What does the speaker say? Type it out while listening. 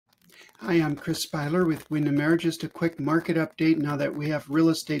Hi, I'm Chris Byler with Windermere. Just a quick market update now that we have real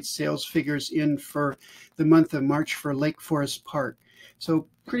estate sales figures in for the month of March for Lake Forest Park. So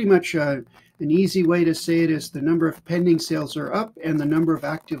pretty much an easy way to say it is the number of pending sales are up and the number of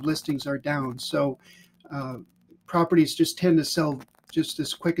active listings are down. So properties just tend to sell just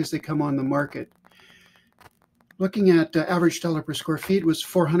as quick as they come on the market. Looking at average dollar per square feet was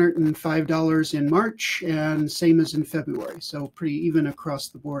 $405 in March and same as in February. So pretty even across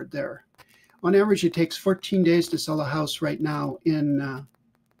the board there. On average, it takes 14 days to sell a house right now in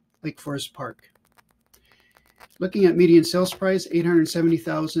Lake Forest Park. Looking at median sales price,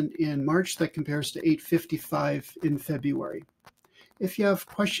 $870,000 in March. That compares to $855,000 in February. If you have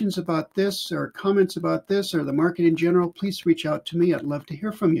questions about this or comments about this or the market in general, please reach out to me. I'd love to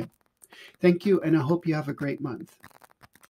hear from you. Thank you, and I hope you have a great month.